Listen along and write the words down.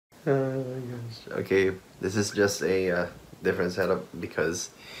Oh my gosh. Okay, this is just a different setup because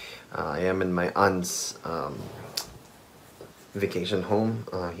I am in my aunt's vacation home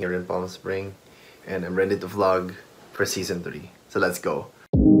here in Palm Spring, and I'm ready to vlog for season 3. So let's go.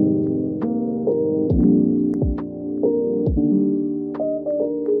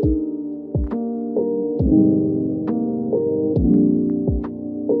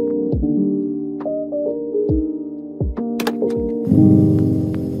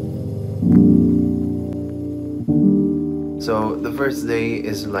 So the first day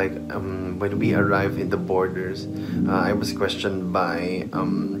is like when we arrive in the borders, I was questioned by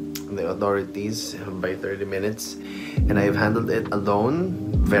the authorities by 30 minutes, and I've handled it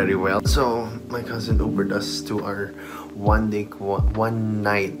alone very well. So my cousin Ubered us to our one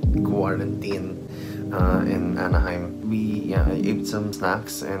night quarantine in Anaheim. I ate some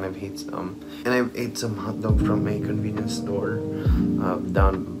snacks, and I've ate some hot dog from a convenience store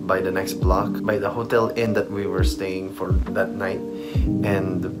down by the next block, by the hotel inn that we were staying for that night,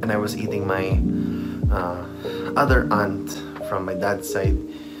 and I was eating my other aunt from my dad's side,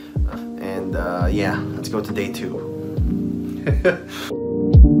 and yeah, let's go to day 2.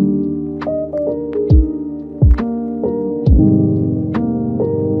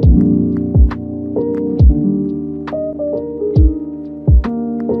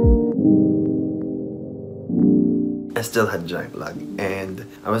 I still had jet lag, and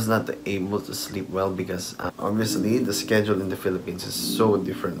I was not able to sleep well because obviously the schedule in the Philippines is so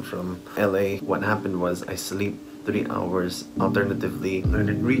different from LA. What happened was I sleep 3 hours alternatively. When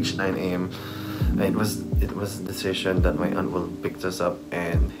it reached 9 a.m. it was a decision that my aunt will pick us up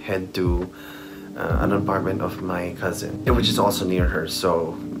and head to an apartment of my cousin, which is also near her,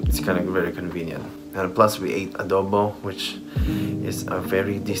 so it's kind of very convenient. And plus we ate adobo, which is a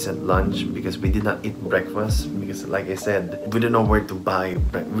very decent lunch because we did not eat breakfast because, like I said, we didn't know where to buy.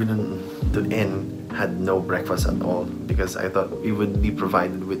 The inn had no breakfast at all because I thought we would be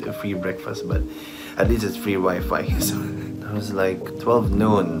provided with a free breakfast, but at least it's free Wi-Fi. So it was like 12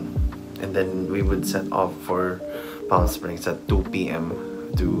 noon, and then we would set off for Palm Springs at 2 p.m.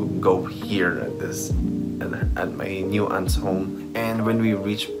 to go here at my new aunt's home. And when we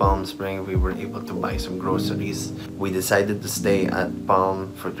reached Palm Springs, we were able to buy some groceries. We decided to stay at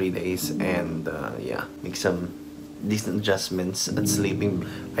Palm for 3 days and yeah, make some decent adjustments at sleeping.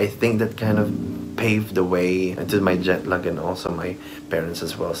 I think that kind of paved the way to my jet lag and also my parents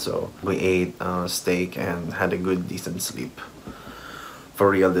as well. So we ate steak and had a good decent sleep. For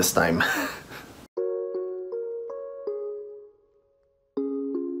real this time.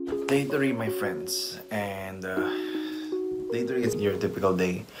 Day 3, my friends, and day 3 is your typical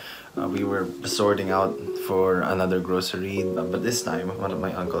day. We were sorting out for another grocery, but this time one of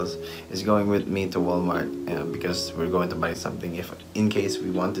my uncles is going with me to Walmart because we're going to buy something in case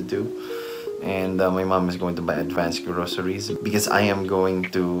we wanted to. And my mom is going to buy advanced groceries because I am going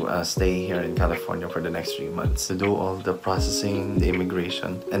to stay here in California for the next 3 months to do all the processing, the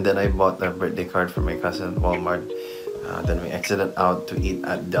immigration. And then I bought a birthday card for my cousin at Walmart. Then we exited out to eat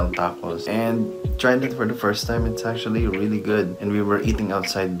at Del Tacos and tried it for the first time. It's actually really good, and we were eating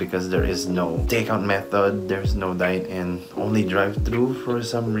outside because there is no takeout method, there's no dine-in, only drive-through for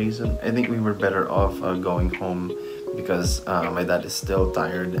some reason. I think we were better off going home because my dad is still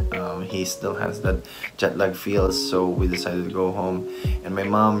tired. He still has that jet lag feel, so we decided to go home. And my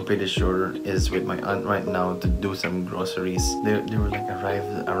mom, pretty sure, is with my aunt right now to do some groceries. They were like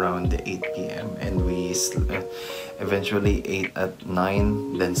arrived around 8 p.m. and we eventually ate at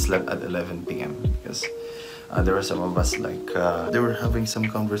 9, then slept at 11 p.m. because there were some of us like they were having some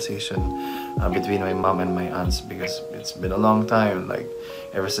conversation between my mom and my aunts because it's been a long time, like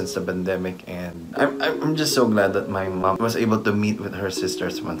ever since the pandemic, and I'm just so glad that my mom was able to meet with her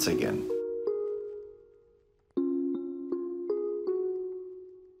sisters once again.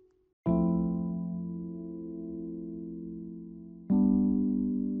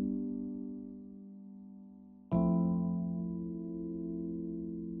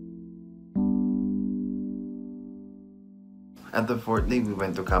 At the 4th day, we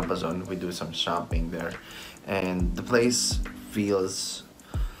went to Cabazon. We do some shopping there, and the place feels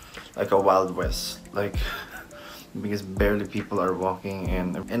like a Wild West, like because barely people are walking,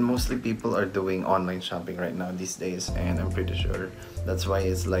 and mostly people are doing online shopping right now these days, and I'm pretty sure that's why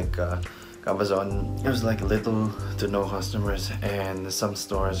it's like Cabazon. There's like little to no customers, and some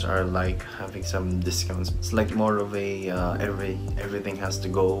stores are like having some discounts. It's like more of a everything has to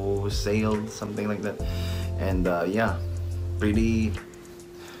go sale, something like that, and yeah. Pretty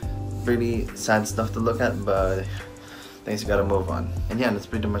sad stuff to look at, but things gotta move on. And yeah, that's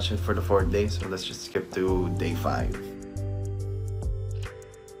pretty much it for the 4th day, so let's just skip to day 5.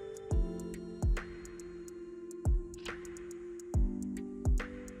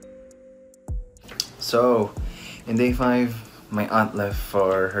 So, in day 5, my aunt left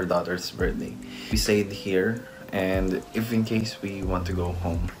for her daughter's birthday. We stayed here, and if in case we want to go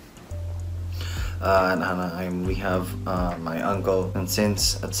home, in Anaheim, we have my uncle, and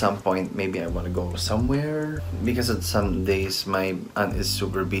since at some point maybe I want to go somewhere, because at some days my aunt is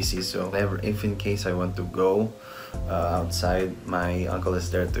super busy, so if in case I want to go outside, my uncle is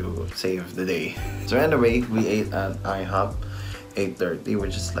there to save the day. So anyway, we ate at IHOP 8:30,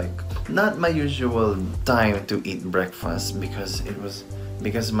 which is like not my usual time to eat breakfast, because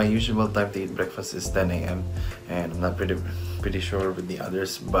my usual time to eat breakfast is 10 a.m. and I'm not pretty sure with the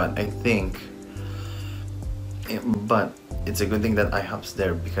others, but I think but it's a good thing that IHOP's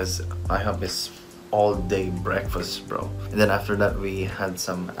there, because IHOP is all day breakfast, bro. And then after that, we had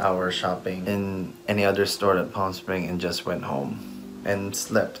some hour shopping in any other store at Palm Spring and just went home and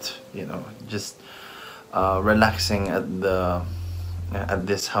slept, you know, just relaxing at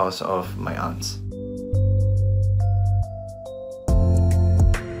this house of my aunts.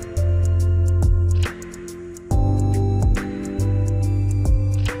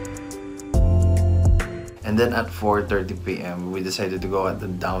 And then at 4:30 p.m. we decided to go at the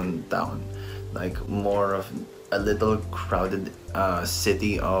downtown, like more of a little crowded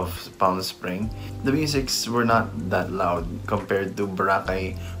city of Palm Spring. The musics were not that loud compared to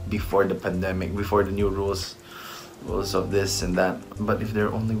Boracay before the pandemic, before the new rules of this and that. But if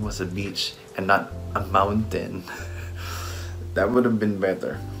there only was a beach and not a mountain, that would have been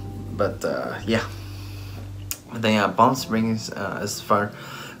better. But yeah. But then, yeah, Palm Springs, as far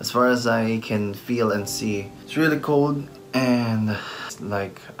as I can feel and see, it's really cold, and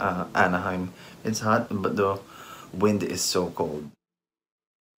like Anaheim, it's hot, but the wind is so cold.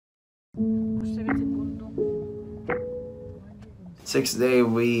 Sixth day,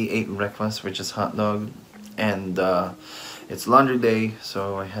 we ate breakfast, which is hot dog, and it's laundry day,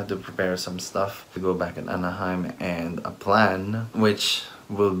 so I had to prepare some stuff to go back in Anaheim, and a plan which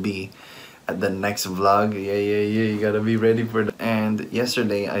will be at the next vlog. Yeah, you gotta be ready for that. And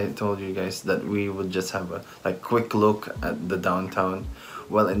yesterday I told you guys that we would just have a quick look at the downtown.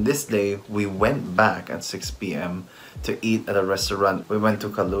 Well, in this day we went back at 6 p.m. to eat at a restaurant. We went to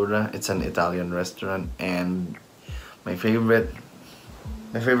Kalura. It's an Italian restaurant, and my favorite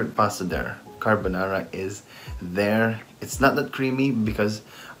pasta there, carbonara, is there. It's not that creamy, because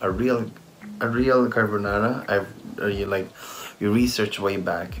a real carbonara, we researched way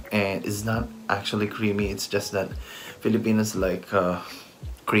back, and it's not actually creamy. It's just that Filipinos like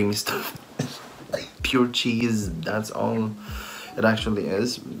creamy stuff. Like pure cheese, that's all it actually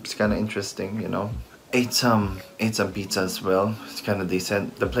is. It's kind of interesting, you know. Ate some pizza as well. It's kind of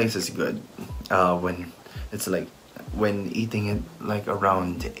decent. The place is good when eating it like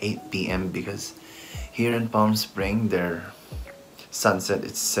around 8 p.m. because here in Palm Spring, their sunset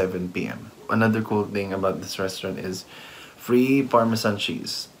is 7 p.m. Another cool thing about this restaurant is free Parmesan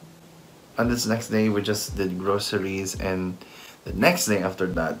cheese. On this next day, we just did groceries, and the next day after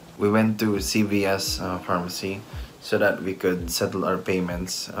that, we went to CVS pharmacy so that we could settle our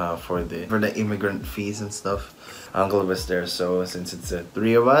payments for the immigrant fees and stuff. Uncle was there, so since it's the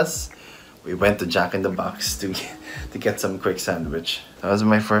 3 of us, we went to Jack in the Box to get some quick sandwich. That was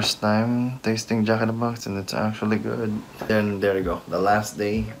my first time tasting Jack in the Box, and it's actually good. Then there you go, the last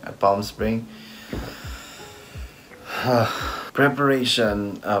day at Palm Spring.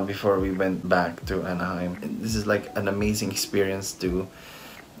 Preparation before we went back to Anaheim. This is like an amazing experience to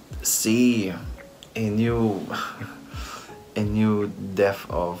see a new depth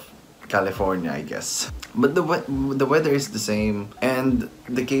of California, I guess. But the weather is the same, and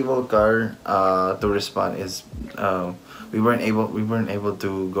the cable car tourist spot is we weren't able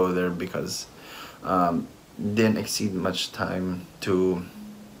to go there because didn't exceed much time to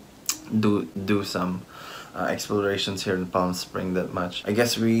do some explorations here in Palm Spring that much. I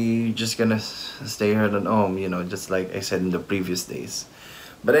guess we just gonna stay here at home, you know, just like I said in the previous days.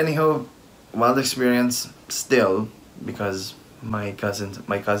 But anyhow, wild experience still, because my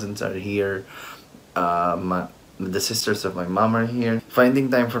cousins are here, the sisters of my mom are here.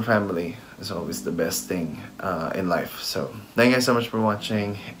 Finding time for family is always the best thing in life. So thank you guys so much for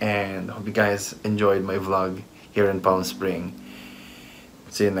watching, and hope you guys enjoyed my vlog here in Palm Spring.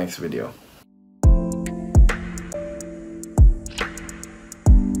 See you next video.